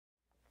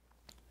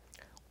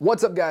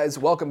What's up, guys?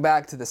 Welcome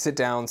back to the Sit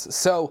Downs.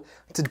 So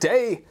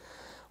today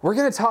we're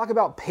going to talk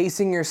about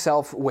pacing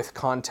yourself with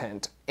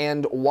content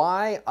and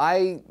why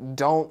I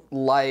don't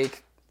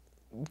like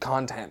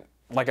content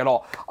like at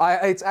all.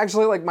 It's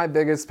actually like my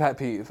biggest pet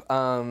peeve.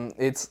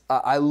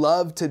 I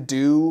love to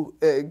do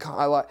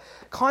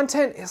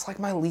content is like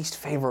my least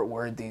favorite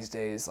word these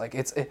days. Like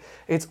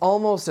it's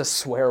almost a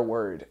swear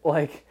word.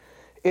 Like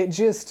it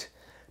just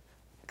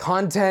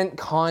content.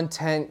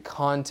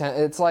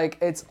 It's like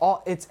it's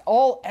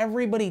all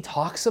everybody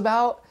talks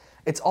about.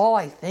 It's all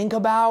I think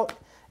about.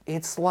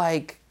 It's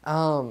like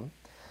I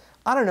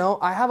don't know.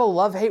 I have a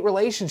love-hate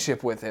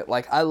relationship with it.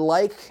 Like I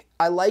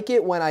like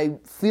it when I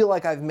feel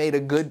like I've made a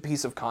good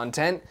piece of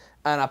content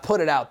and I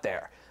put it out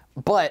there.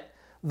 But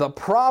the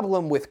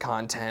problem with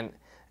content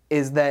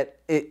is that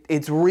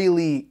it's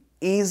really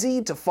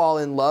easy to fall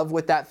in love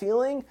with that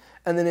feeling,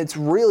 and then it's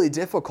really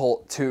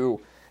difficult to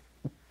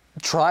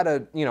try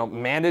to,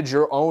 manage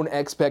your own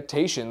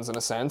expectations in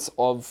a sense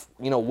of,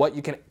 what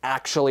you can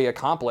actually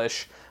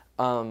accomplish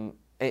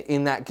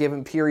in that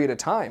given period of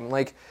time.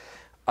 Like,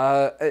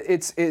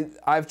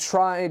 I've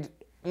tried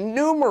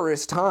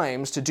numerous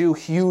times to do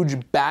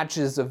huge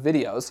batches of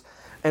videos,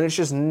 and it's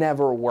just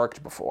never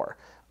worked before.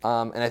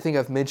 And I think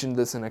I've mentioned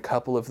this in a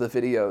couple of the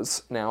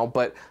videos now,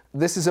 but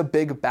this is a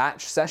big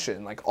batch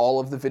session. Like all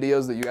of the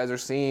videos that you guys are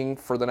seeing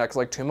for the next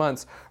 2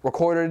 months,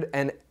 recorded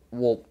and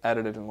we'll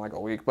edit it in a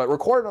week, but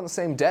recorded on the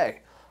same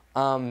day.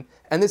 And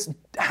this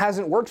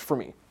hasn't worked for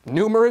me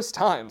numerous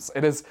times.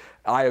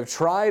 I have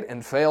tried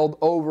and failed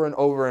over and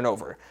over and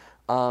over.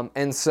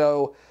 And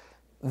so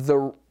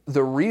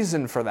the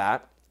reason for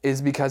that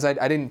is because I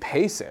didn't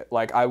pace it.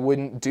 Like I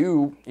wouldn't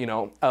do,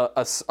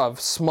 a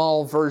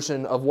small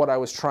version of what I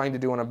was trying to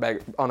do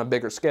on a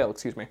bigger scale,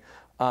 excuse me.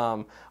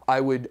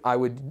 I would,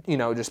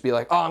 just be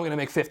like, oh, I'm going to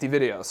make 50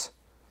 videos.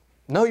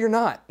 No, you're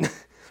not.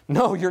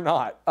 No, you're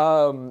not.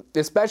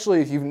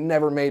 Especially if you've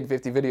never made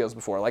 50 videos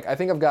before. Like I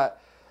think I've got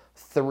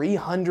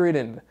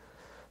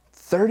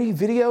 330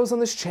 videos on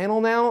this channel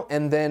now,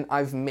 and then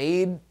I've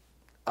made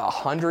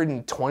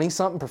 120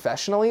 something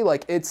professionally.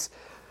 Like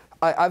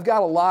I've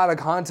got a lot of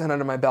content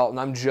under my belt, and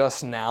I'm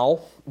just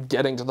now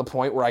getting to the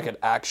point where I could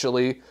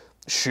actually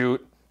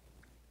shoot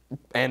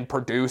and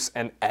produce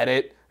and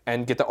edit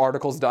and get the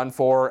articles done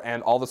for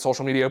and all the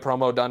social media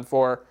promo done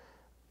for.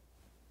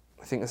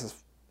 I think this is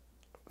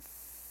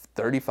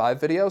 35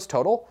 videos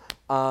total.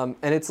 And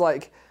it's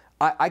like,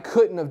 I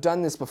couldn't have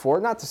done this before.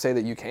 Not to say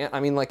that you can't. I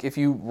mean, like if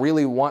you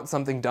really want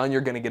something done,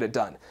 you're going to get it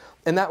done.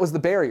 And that was the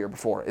barrier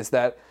before, is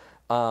that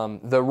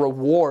the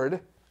reward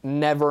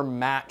never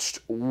matched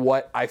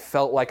what I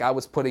felt like I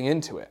was putting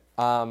into it.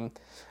 And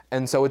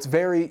so it's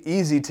very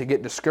easy to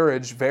get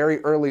discouraged very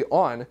early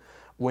on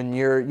when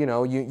you're,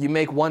 you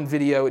make one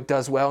video, it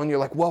does well, and you're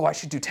like, whoa, I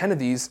should do 10 of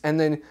these. And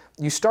then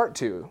you start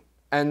to,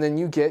 and then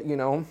you get,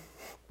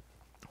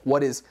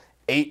 what is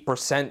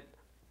 8%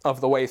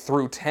 of the way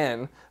through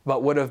 10,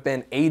 but would have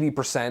been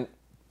 80%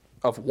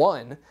 of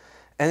one.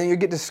 And then you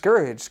get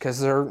discouraged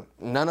because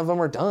none of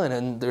them are done,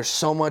 and there's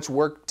so much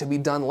work to be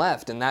done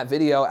left. And that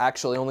video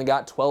actually only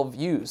got 12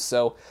 views.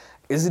 So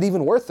is it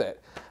even worth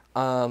it?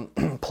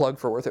 Plug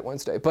for Worth It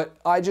Wednesday. But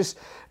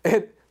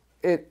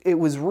it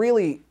was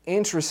really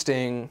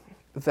interesting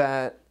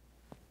that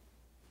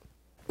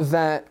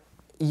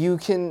you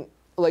can,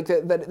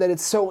 that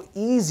it's so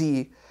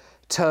easy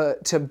to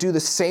do the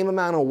same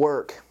amount of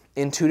work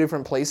in two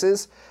different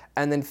places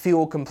and then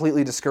feel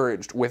completely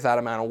discouraged with that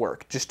amount of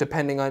work, just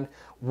depending on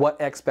what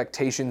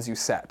expectations you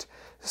set.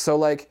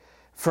 So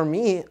for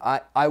me,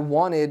 I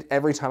wanted,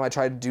 every time I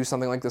tried to do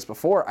something like this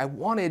before, I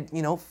wanted,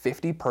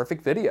 50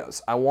 perfect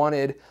videos. I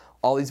wanted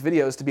all these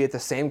videos to be at the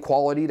same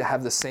quality, to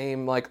have the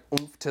same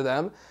oomph to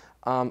them,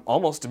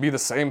 almost to be the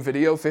same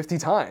video 50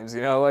 times,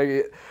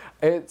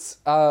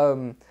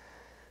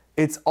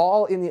 it's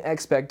all in the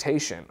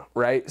expectation,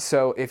 right?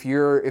 So if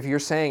you're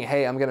saying,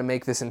 hey, I'm gonna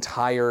make this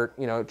entire,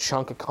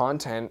 chunk of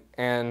content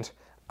and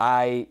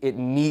it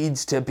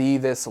needs to be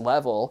this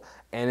level,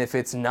 and if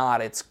it's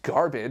not, it's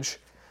garbage.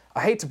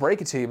 I hate to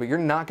break it to you, but you're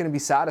not gonna be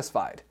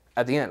satisfied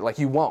at the end.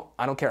 You won't.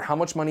 I don't care how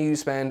much money you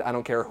spend. I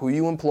don't care who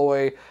you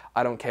employ.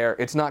 I don't care.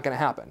 It's not gonna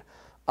happen.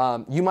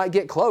 You might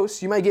get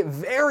close. You might get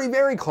very,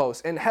 very close.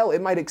 And hell,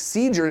 it might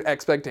exceed your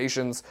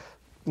expectations,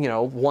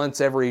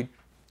 once every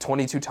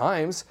 22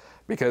 times,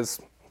 because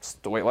it's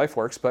the way life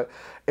works. But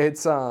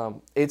it's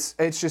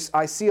just,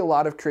 I see a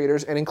lot of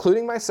creators, and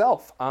including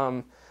myself,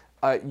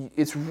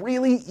 it's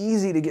really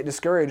easy to get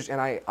discouraged, and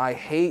I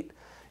hate,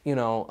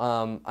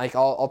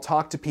 I'll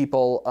talk to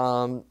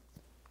people,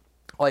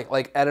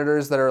 like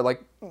editors that are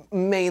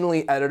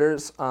mainly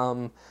editors,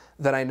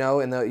 that I know,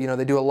 and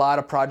they do a lot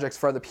of projects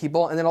for other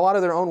people, and then a lot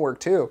of their own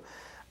work too.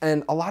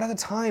 And a lot of the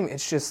time,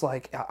 it's just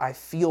I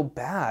feel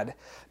bad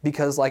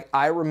because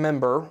I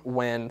remember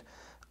when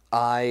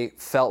I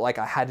felt like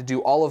I had to do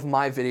all of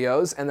my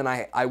videos, and then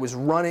I was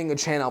running a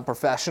channel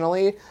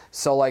professionally,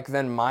 so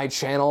then my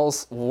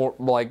channels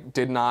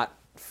did not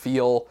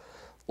feel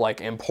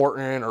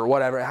important or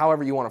whatever,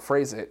 however you want to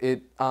phrase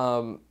it.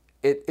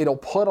 It'll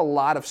put a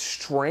lot of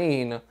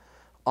strain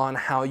on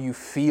how you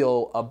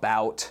feel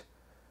about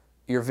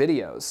your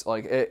videos.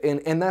 Like,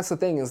 and that's the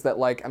thing is that,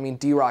 like, I mean,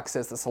 D-Rock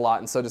says this a lot,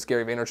 and so does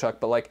Gary Vaynerchuk,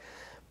 but like,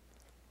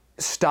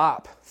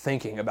 stop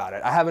thinking about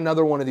it. I have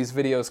another one of these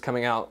videos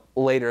coming out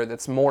later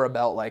that's more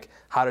about like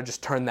how to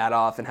just turn that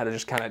off and how to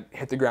just kind of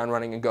hit the ground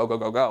running and go, go,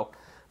 go, go.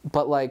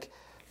 But like,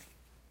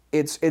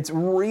 it's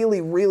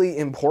really, really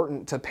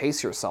important to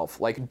pace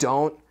yourself. Like,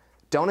 don't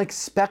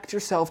expect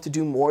yourself to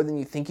do more than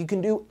you think you can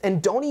do,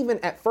 and don't even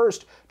at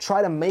first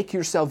try to make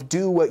yourself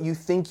do what you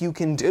think you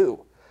can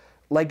do.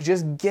 Like,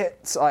 just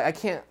I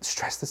can't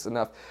stress this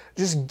enough,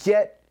 just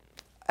get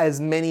as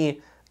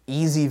many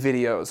easy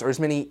videos or as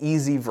many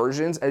easy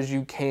versions as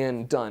you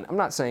can done. I'm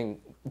not saying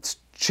it's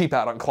cheap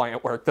out on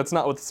client work. That's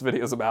not what this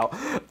video is about.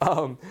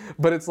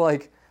 But it's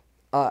like,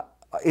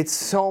 it's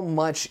so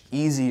much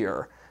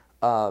easier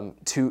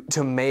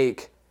to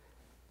make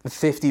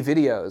 50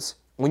 videos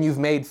when you've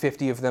made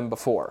 50 of them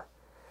before.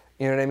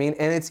 You know what I mean?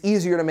 And it's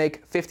easier to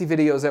make 50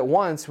 videos at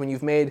once when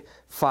you've made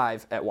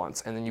 5 at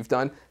once, and then you've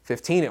done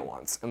 15 at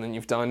once, and then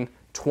you've done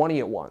 20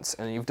 at once,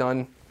 and then you've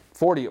done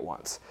 40 at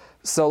once.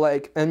 So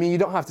like, I mean, you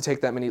don't have to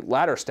take that many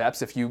ladder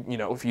steps. If you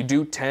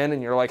do 10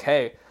 and you're like,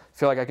 hey, I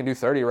feel like I can do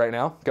 30 right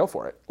now, go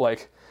for it.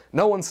 Like,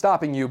 no one's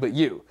stopping you but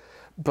you.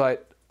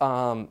 But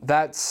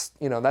that's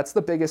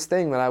the biggest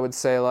thing that I would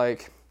say,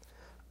 like,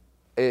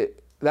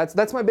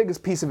 that's my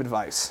biggest piece of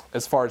advice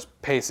as far as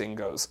pacing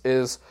goes,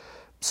 is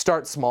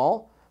start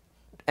small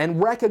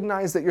and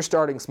recognize that you're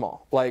starting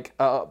small. Like,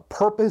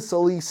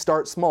 purposely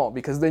start small,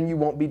 because then you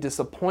won't be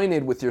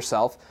disappointed with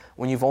yourself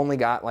when you've only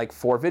got like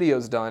 4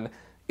 videos done,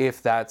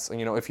 if that's,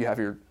 if you have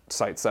your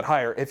sights set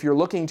higher. If you're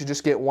looking to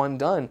just get one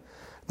done,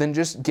 then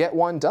just get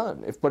one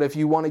done. But if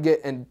you want to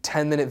get a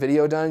 10-minute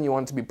video done, you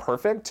want it to be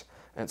perfect,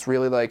 and it's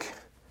really like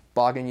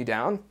bogging you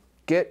down,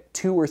 get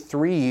 2 or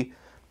 3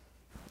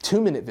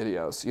 2-minute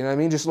videos. You know what I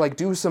mean? Just like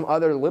do some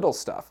other little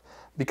stuff,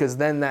 because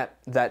then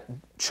that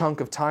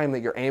chunk of time that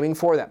you're aiming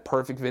for, that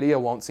perfect video,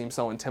 won't seem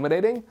so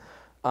intimidating.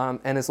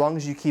 And as long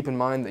as you keep in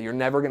mind that you're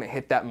never going to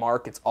hit that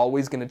mark, it's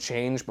always going to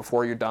change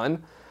before you're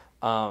done,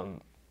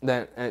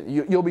 then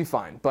you'll be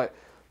fine. But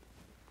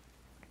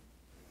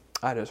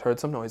I just heard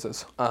some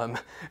noises.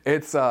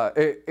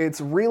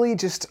 It's really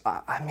just,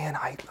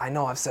 I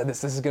know I've said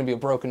this is going to be a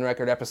broken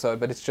record episode,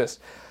 but it's just,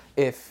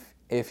 if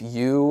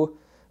you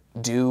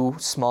do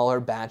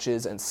smaller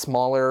batches and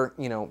smaller,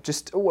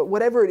 just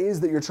whatever it is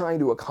that you're trying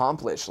to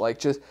accomplish, like,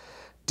 just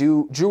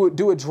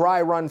do a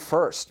dry run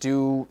first,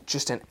 do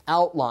just an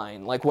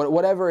outline, like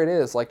whatever it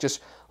is, like,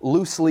 just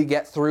loosely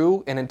get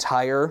through an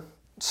entire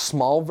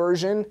small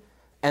version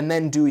and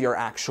then do your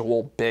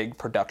actual big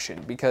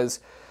production, because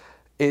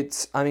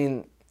it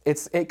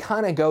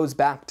kind of goes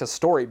back to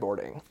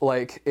storyboarding.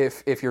 Like,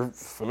 if you're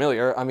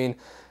familiar,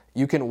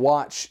 you can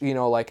watch,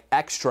 like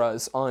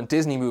extras on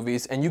Disney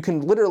movies, and you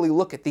can literally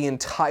look at the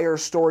entire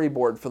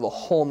storyboard for the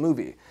whole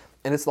movie.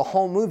 And it's the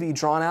whole movie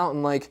drawn out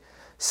in like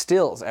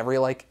stills every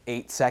like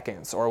 8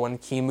 seconds, or when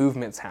key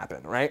movements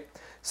happen, right?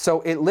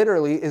 So it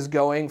literally is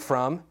going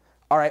from,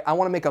 all right, I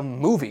want to make a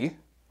movie.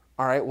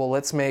 All right, well,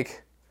 let's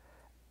make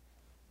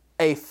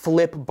a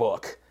flip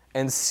book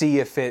and see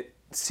if the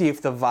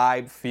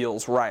vibe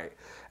feels right.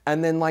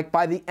 And then, like,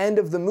 by the end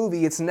of the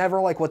movie, it's never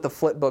like what the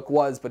flip book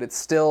was, but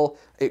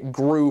it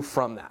grew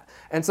from that.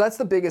 And so that's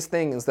the biggest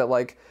thing, is that,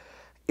 like,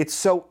 it's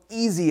so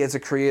easy as a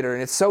creator,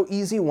 and it's so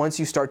easy once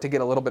you start to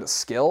get a little bit of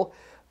skill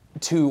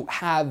to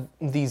have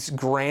these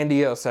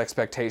grandiose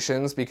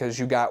expectations, because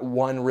you got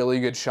one really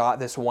good shot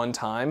this one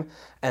time,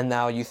 and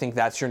now you think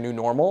that's your new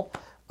normal,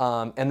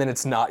 and then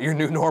it's not your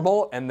new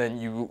normal, and then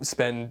you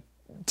spend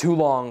too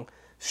long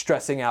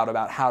stressing out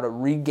about how to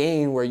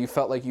regain where you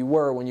felt like you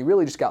were when you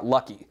really just got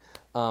lucky.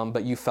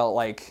 But you felt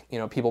like, you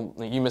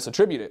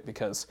misattribute it,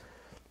 because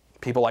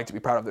people like to be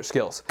proud of their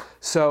skills.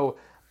 So,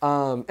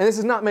 and this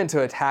is not meant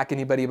to attack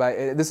anybody,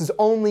 this is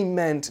only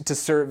meant to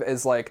serve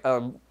as like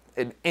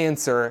an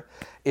answer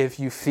if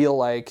you feel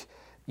like,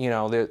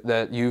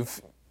 that you've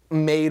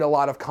made a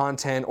lot of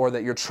content, or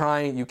that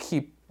you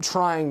keep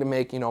trying to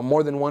make,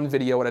 more than one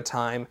video at a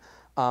time.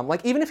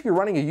 Like, even if you're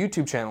running a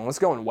YouTube channel and it's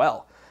going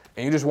well,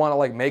 and you just want to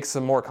like make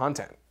some more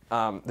content,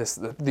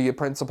 the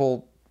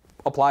principle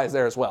applies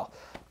there as well.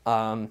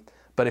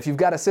 But if you've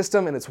got a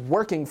system and it's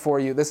working for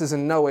you, this is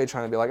in no way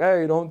trying to be like,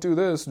 hey, don't do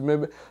this,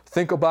 maybe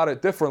think about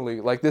it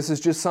differently. Like, this is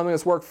just something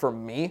that's worked for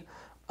me,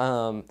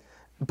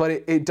 but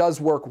it does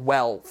work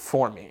well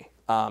for me.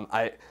 And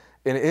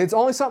it's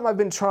only something I've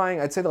been trying,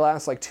 I'd say, the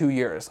last like 2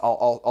 years.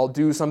 I'll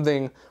do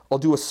something, I'll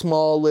do a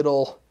small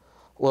little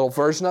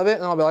version of it,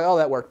 and I'll be like, oh,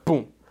 that worked,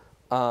 boom.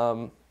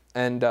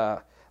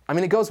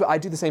 It goes, I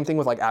do the same thing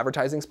with like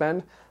advertising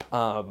spend.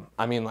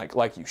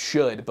 Like you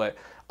should, but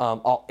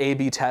I'll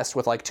A/B test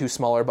with like 2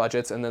 smaller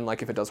budgets, and then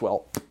like if it does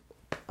well.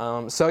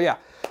 So yeah,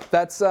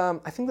 that's, I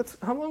think that's,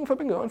 how long have I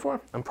been going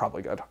for? I'm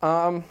probably good.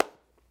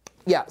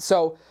 Yeah,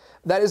 so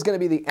that is going to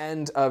be the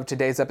end of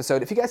today's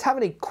episode. If you guys have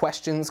any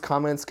questions,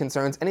 comments,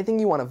 concerns, anything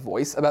you want to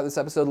voice about this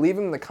episode, leave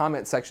them in the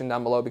comment section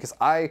down below, because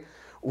I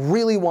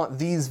really want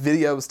these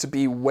videos to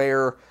be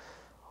where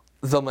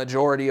the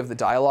majority of the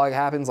dialogue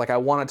happens. Like, I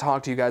want to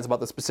talk to you guys about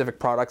the specific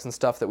products and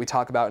stuff that we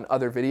talk about in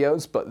other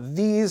videos, but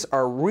these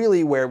are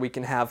really where we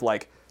can have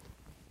like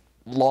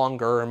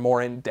longer and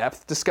more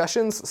in-depth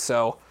discussions.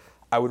 So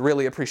I would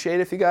really appreciate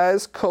if you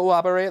guys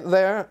cooperate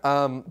there.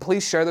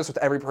 Please share this with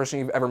every person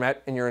you've ever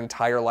met in your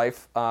entire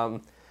life.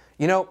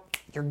 You know,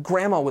 your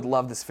grandma would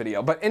love this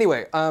video. But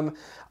anyway,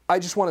 I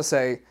just want to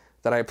say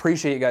that I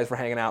appreciate you guys for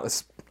hanging out.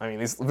 These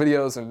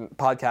videos and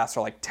podcasts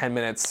are like 10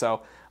 minutes,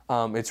 so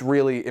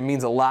it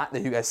means a lot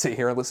that you guys sit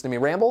here and listen to me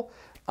ramble.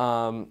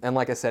 And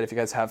like I said, if you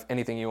guys have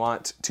anything you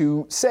want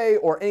to say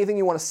or anything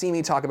you want to see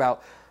me talk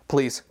about,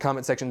 please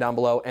comment section down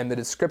below, and the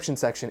description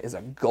section is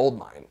a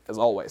goldmine, as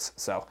always.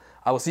 So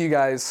I will see you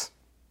guys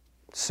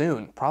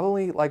soon,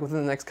 probably like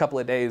within the next couple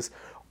of days,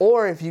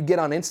 or if you get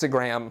on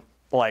Instagram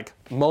like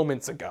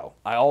moments ago.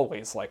 I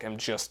always like am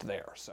just there. So.